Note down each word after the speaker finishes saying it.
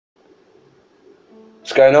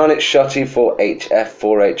What's going on? It's Shotty for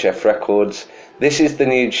 4HF Records. This is the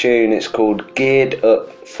new tune. It's called Geared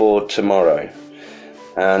Up for Tomorrow.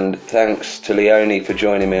 And thanks to Leonie for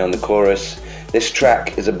joining me on the chorus. This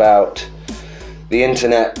track is about the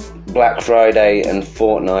internet, Black Friday and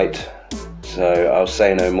Fortnite. So I'll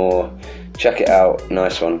say no more. Check it out.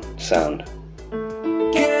 Nice one. Sound.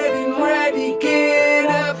 Getting ready, get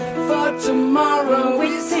up for tomorrow.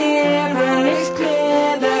 It's here and it's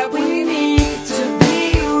clear that we need to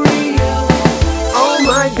be real. All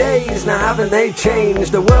my days now, haven't they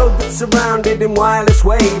changed? The world that's surrounded in wireless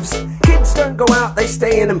waves. Kids don't go out, they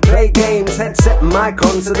stay in and play games. Headset and mic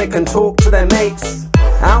on so they can talk to their mates.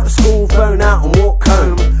 Out of school, phone out and walk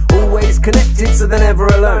home. Always connected so they're never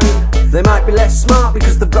alone. They might be less smart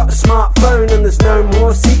because they've got a smartphone, and there's no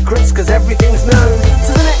more secrets because everything's known.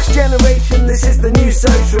 To the next generation, this is the new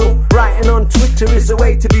social. Writing on Twitter is a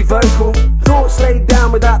way to be vocal. Thoughts laid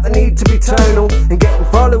down without the need to be tonal, and getting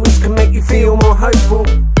followers can make you feel more hopeful.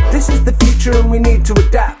 This is the future and we need to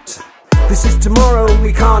adapt. This is tomorrow and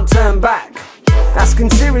we can't turn back. Asking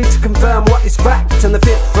Siri to confirm what is fact, and the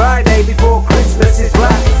 5th Friday before Christmas is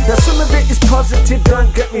black. Now some of it is positive,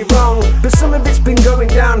 don't get me wrong, but some of it's been going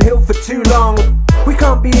downhill for too long. We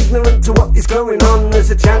can't be ignorant to what is going on.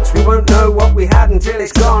 There's a chance we won't know what we had until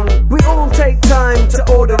it's gone. We all take time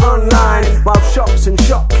to order online, while shops and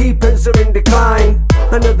shopkeepers are in decline.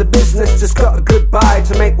 Another business just got a goodbye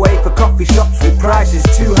to make way for coffee shops with prices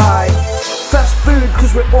too high. Fast food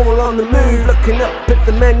cause we're all on the move, looking up at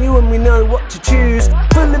the menu and we know what to choose.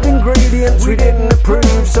 Full of ingredients we didn't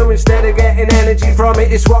approve, so instead of getting energy from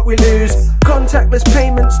it, it's what we lose. Contactless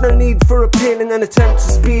payments, no need for a pin, in an attempt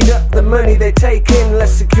to speed up the money they take in.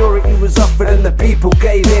 Less security was offered and the people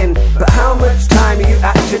gave in. But how much time are you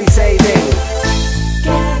actually saving?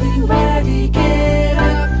 Getting ready, get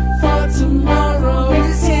up for tomorrow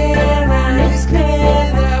is here, and it's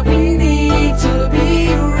clear that we need to be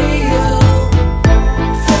real.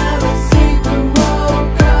 Fell asleep and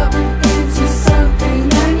woke up into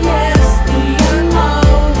something, and yes, the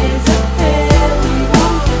unknown is a fear we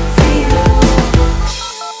won't feel.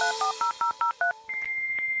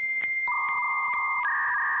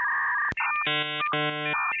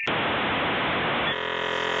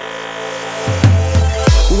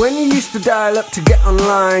 When you used to dial up to get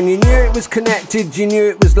online, you knew it was connected, you knew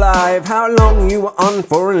it was live. How long you were on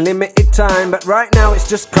for, unlimited time. But right now it's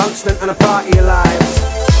just constant and a part of your lives.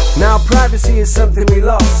 Now privacy is something we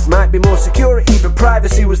lost. Might be more security, but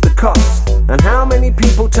privacy was the cost. And how many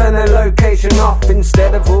people turn their location off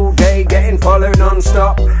instead of all day getting followed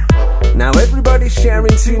non-stop? Now everybody's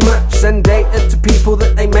sharing too much, send data to people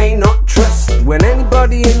that they may not trust. When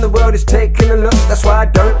anybody in the world is taking a look, that's why I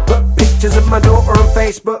don't put pictures of my daughter on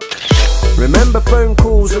Facebook. Remember, phone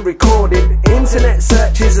calls are recorded, internet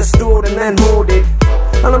searches are stored and then hoarded.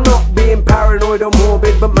 And I'm not being paranoid or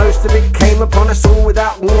morbid, but most of it came upon us all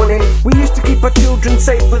without warning. We used to keep our children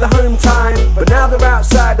safe with a home time, but now they're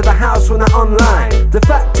outside of the house when they're online. The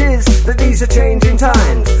fact is that these are changing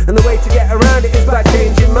times, and the way to get around it is by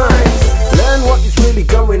changing minds. Learn what is really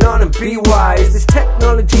going on and be wise. This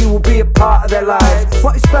technology will be a part of their lives.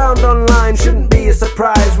 What is found online shouldn't be a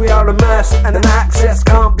surprise. We are immersed and an access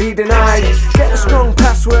can't be denied. Get a strong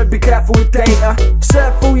password, be careful with data.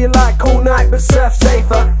 Surf all you like all night, but surf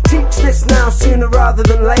safer. Teach this now sooner rather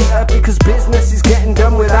than later, because business is getting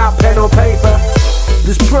done without pen or paper.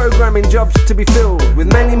 There's programming jobs to be filled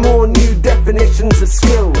with many more new definitions of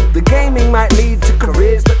skill. The gaming might lead to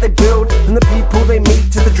careers that they build, and the people they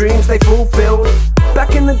meet to the dreams they fulfill.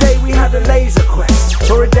 Back in the day we had a laser quest,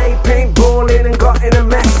 for a day paintballing and got in a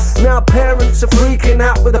mess. Now parents are freaking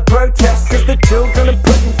out with a protest, cause the children are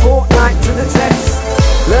putting Fortnite to the test.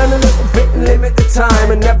 Learn a little bit and limit the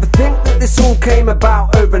time, and never think that this all came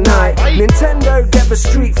about overnight. Nintendo gave a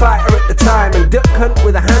Street Fighter at the time, and Duck Hunt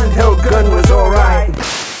with a handheld gun was alright.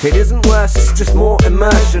 It isn't worse, it's just more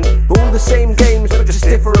immersion. All the same games, but just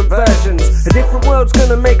different versions. A different world's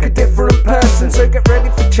gonna make a different person, so get ready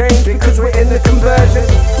for change because we're in the conversion.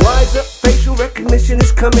 Wise up, facial recognition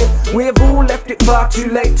is coming. We have all left it far too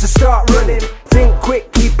late to start running. Think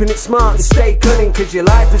quick, keeping it smart and stay cunning, cause your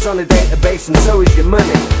life is on a database and so is your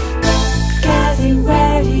money. Getting ready.